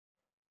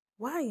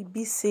Why e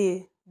be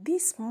say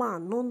dis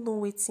man no know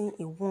wetin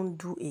e wan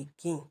do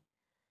again?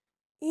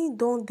 He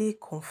don dey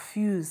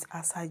confused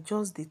as I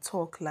just dey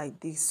talk like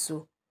dis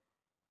so.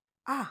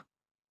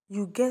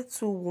 You get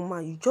two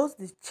woman, you just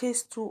dey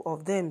chase two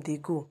of dem dey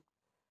go.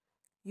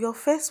 Your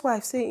first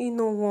wife say he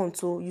no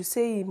want o, you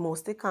say he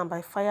must take am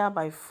by fire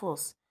by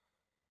force.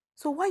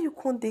 So why you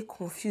come dey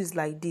confused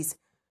like dis?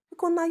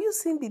 Because na you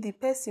still be the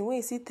person wey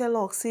you still tell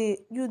us say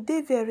you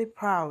dey very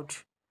proud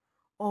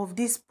of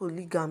dis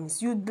polygamy.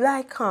 You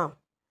like am.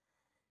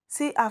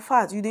 Say in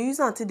fact you dey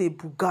use am take dey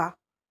buga.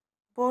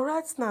 But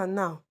right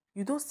now,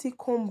 you don still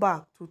come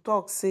back to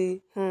talk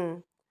say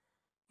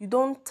you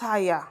don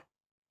tire.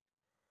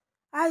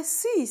 I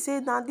see say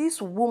na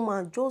dis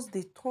woman just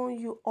dey turn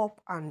you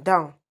up and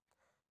down.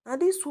 Na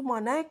dis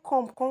woman na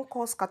come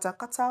cause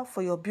katakata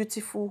for your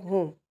beautiful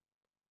home.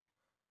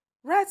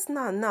 Right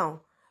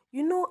now,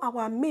 you know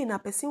our man na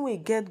person wey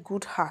get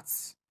good heart.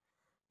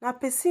 Na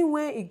person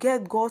wey e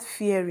get God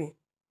fearing.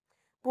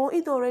 But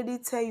he don already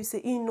tell you say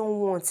he no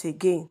want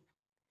again.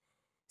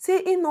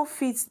 Say he no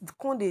fit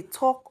come dey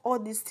talk all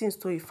these things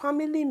to a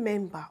family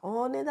member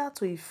or neither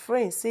to a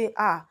friend. Say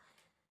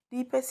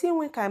the person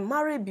wey I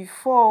marry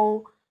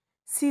before,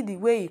 see the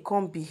way he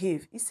come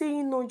behave. He say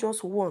he no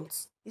just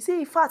want. He say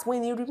in fact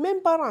when he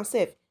remember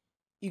himself,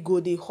 he go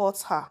dey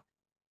hurt her.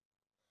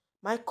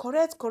 My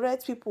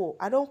correct people,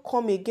 I don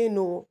come again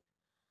o.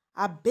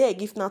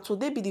 Abeg, if na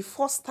today be the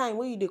first time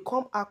wey you dey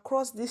come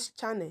across this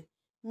channel,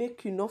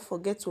 make you no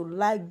forget to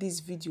like this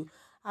video.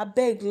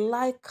 Abeg,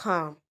 like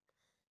am.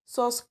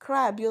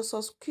 Subscribe. Your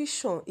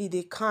subscription e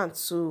dey count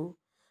so.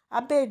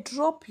 Abeg,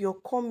 drop your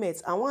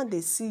comments. I wan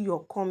dey see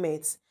your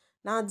comments.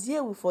 Na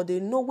there we for dey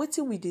know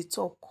wetin we dey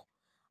talk,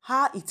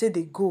 how e take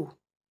dey go.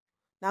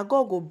 Na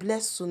God go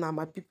bless una,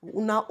 my people.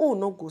 Una own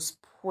no go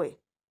spoil.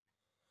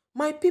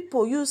 My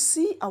people, you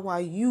see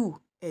our Yul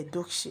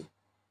Edochie.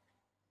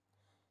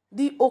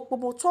 The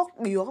okpobo talk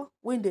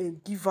wey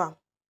dem give am,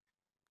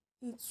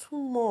 e too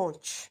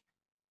much.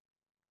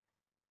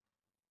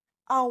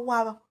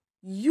 Our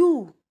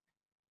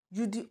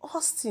Judy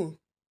Austin,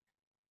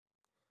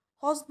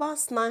 husband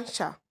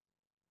snatcher,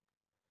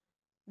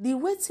 the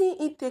wetin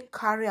he take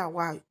carry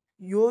our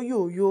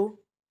yo,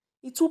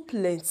 e too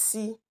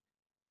plenty.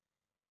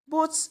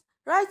 But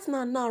right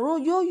now,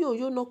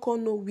 yo no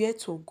come know where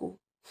to go.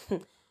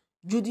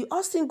 Judy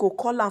Austin go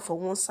call am for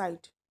one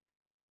side,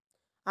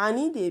 and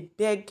he dey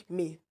beg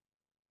May.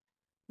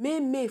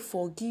 May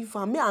forgive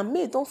am. And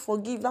May don't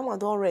forgive. That one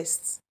don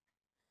rest.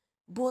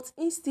 But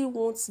he still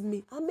wants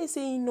me. And May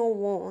say he no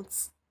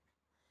want.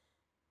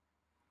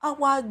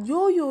 Our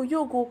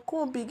yo go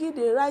come begin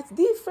dey write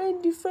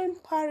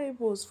different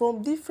parables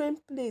from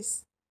different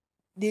place.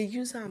 They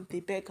use am, they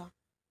beg am.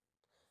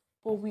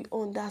 But we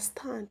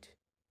understand.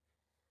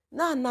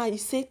 Now you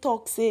say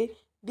talk say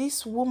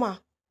this woman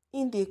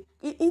in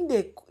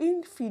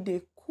fit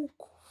dey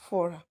cook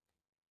for her.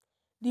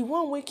 The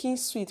one wey king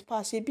sweet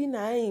pass, shebi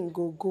na him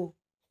go.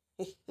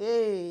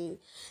 Hey,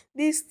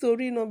 this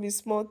story no be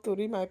small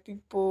story, my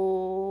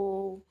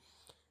people.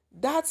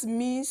 That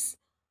means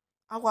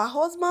our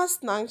husband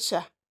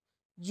snatcher,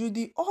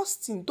 Judy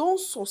Austin, don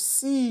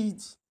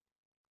succeed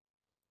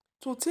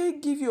to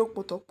take give you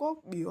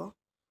okpotokpo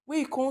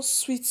wey e come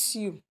sweet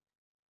you.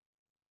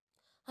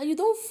 And you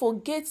don't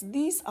forget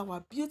this, our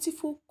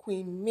beautiful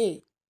Queen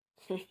May.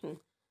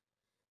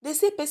 They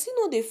say person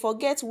no dey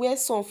forget where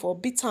sun for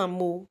beat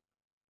am o.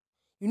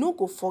 You no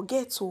go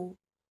forget o.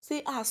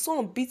 Say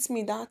sun beat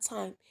me that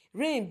time,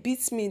 rain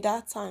beat me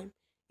that time.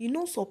 You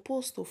no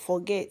supposed to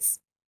forget.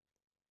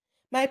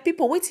 My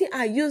people, wetin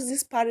I use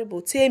this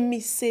parable tell me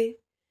say,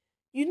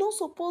 you no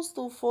supposed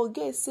to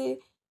forget say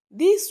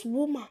this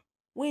woman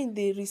when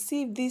they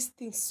receive this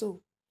thing so,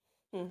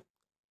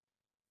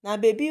 na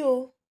baby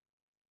o.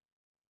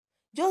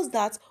 Just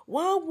that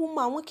one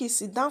woman when she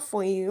sit down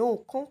for him own,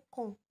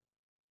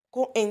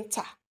 come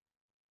enter.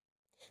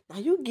 Now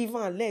you give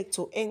her leg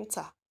to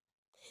enter.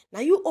 Now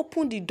you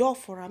open the door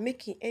for her,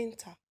 make him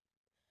enter.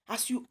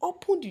 As you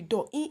open the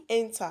door, he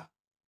enter.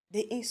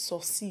 Then he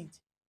succeed.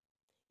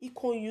 He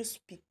can't use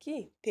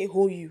pikin to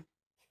hold you.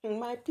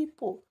 My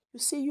people, you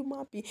see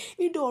human being.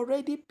 He don't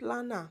already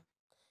plan her.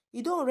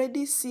 He don't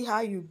already see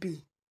how you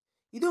be.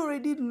 You don't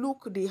already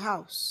look the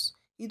house.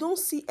 You don't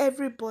see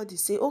everybody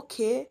say,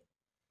 okay,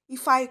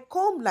 if I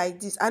come like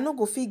this, I no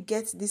go fit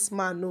get this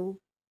man. No.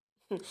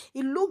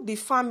 He look the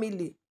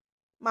family.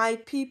 My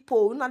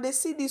people, now they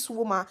see this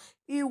woman.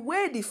 He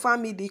wear the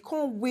family. He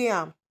can't wear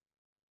am.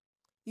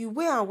 He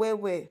wear am well.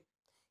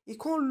 He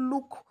can't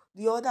look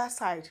the other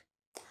side.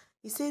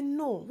 He say,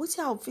 no, wetin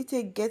I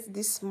fit get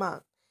this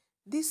man?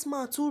 This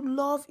man too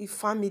love his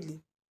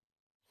family.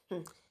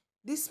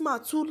 This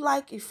man too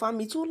like his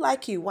family, too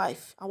like his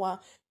wife. Our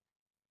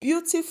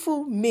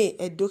beautiful May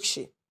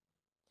Edochie.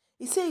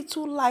 He say he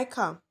too like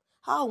am.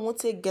 How I want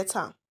to get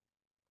am?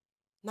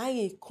 Now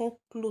he come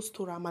close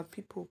to her, my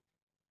people.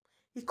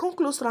 He come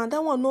close to her, and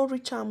that one no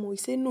reach am. He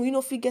say, no, you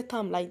no fit get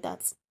am like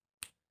that.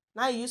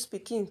 Now you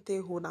speaking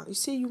take hold am. You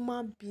say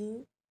human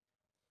being,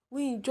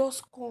 when you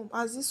just come,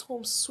 as this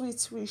home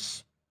sweet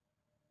rich.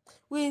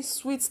 wey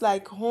sweet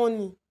like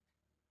honey,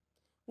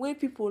 wey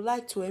people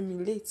like to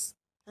emulate.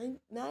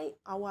 Na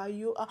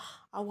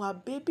our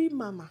baby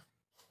mama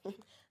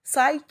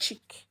side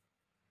chick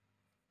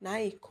na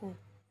e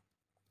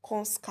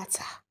come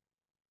scatter.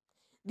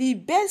 The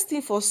best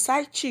thing for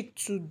side chick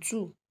to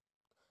do,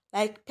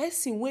 like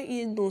person wey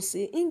e know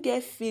say im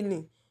get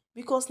feeling,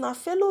 because na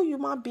fellow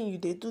human being you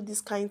dey do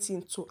this kind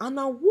thing to, and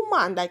na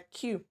woman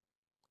like you,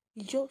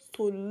 just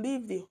to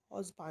leave the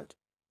husband,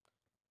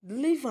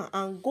 leave am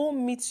and go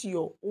meet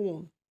your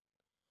own.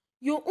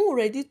 Your own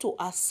ready to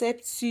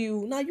accept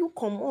you. Na you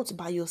comot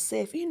by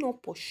yourself. He no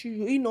pursue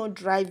you, he no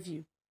drive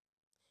you.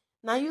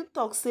 Na you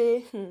talk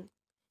say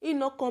he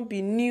no come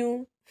be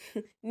new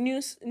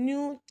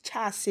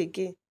chas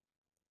again,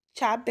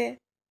 chabe.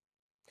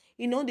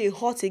 E no dey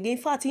hot again.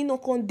 In fact, e no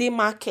come dey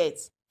market.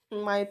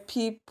 My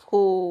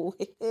people,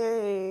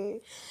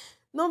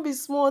 no be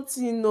small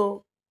thing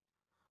o.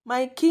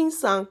 My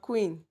kings and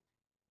queen,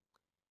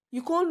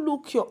 you come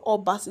look your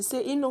obasi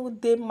say e no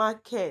dey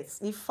market.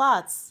 In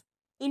fact,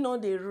 e no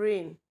dey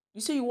rain. You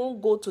say you wan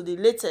go to the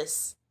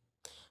latest,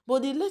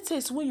 but the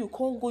latest wey you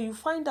come go, you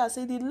find out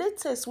say the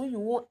latest wey you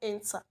wan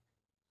enter,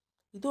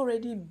 you don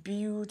already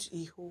build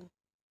a home.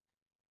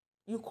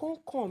 You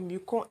come, you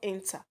come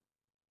enter.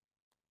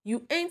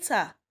 You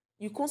enter,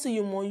 you come say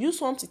you must use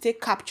something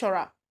take capture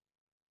am.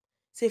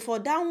 Say for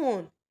that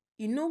one,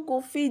 e no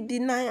go fit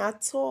deny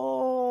at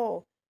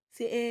all.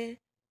 Say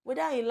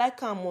whether you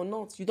like am or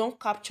not, you don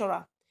capture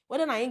am.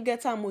 Whether na him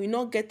get am or you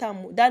no get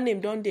am, that name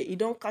don dey, you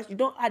don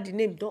add the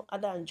name, don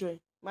add am join.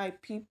 My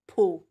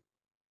people,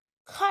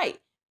 kai,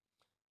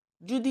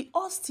 Judy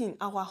Austin,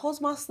 our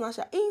husband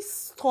snatcher, he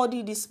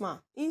study this man.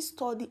 He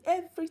study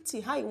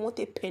everything, how he want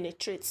to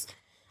penetrate.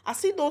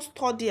 As he don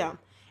study am,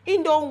 he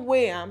don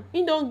weigh am,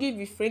 he don give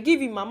him friend, give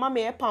him mama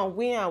may help am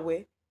weigh am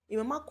well. Him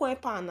mama come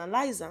help am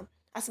analyze am.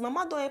 As him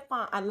mama don help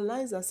am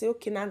analyze am, say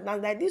okay, now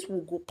like this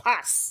will go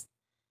pass.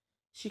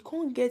 She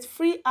can't get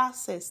free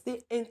access.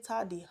 They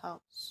enter the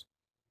house.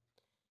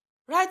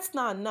 Right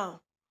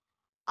now,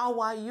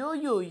 our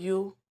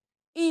yo,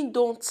 he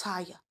don't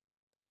tire.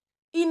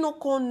 He no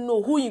can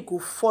know who he go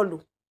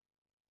follow.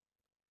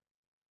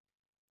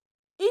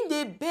 He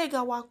dey beg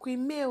our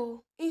queen May,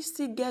 he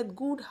still get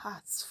good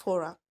hearts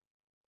for her.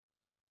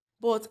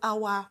 But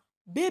our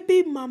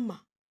baby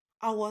mama,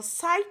 our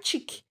side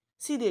chick,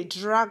 see they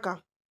drag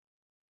her.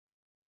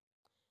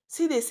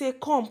 See they say,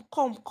 come.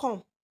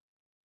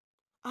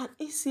 And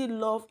he still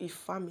love his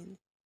family.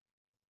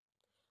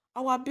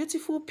 Our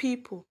beautiful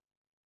people.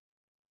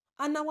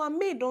 And our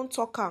maid don't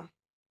talk am.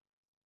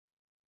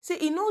 Say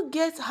he no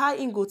get how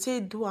he go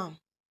take do am.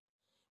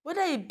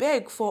 Whether he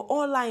beg for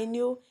all I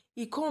know,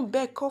 he come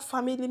beg, call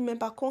family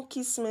member, come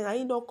kiss me, and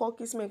he don't call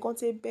kiss me, come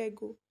say beg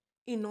go.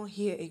 He no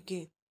here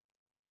again.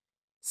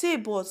 Say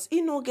but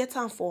he no get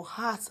am for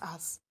heart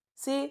as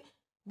say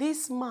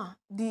this man,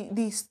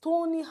 the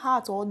stony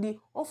heart or the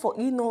for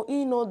he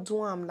no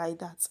do am like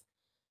that.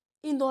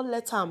 He no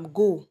let am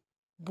go,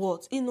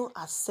 but he no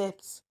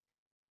accept.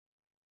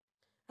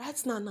 Right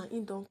now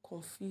he don't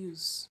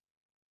confuse.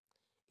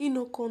 He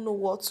no can know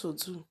what to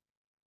do.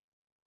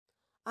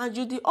 And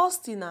Judy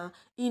Austin,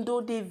 he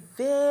don't dey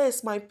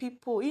vex, my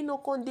people. He no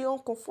can dey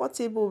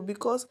uncomfortable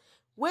because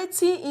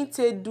wetin he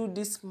take do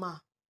this man,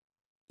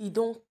 he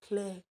don't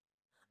clear.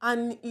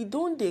 And he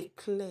don't dey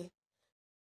clear.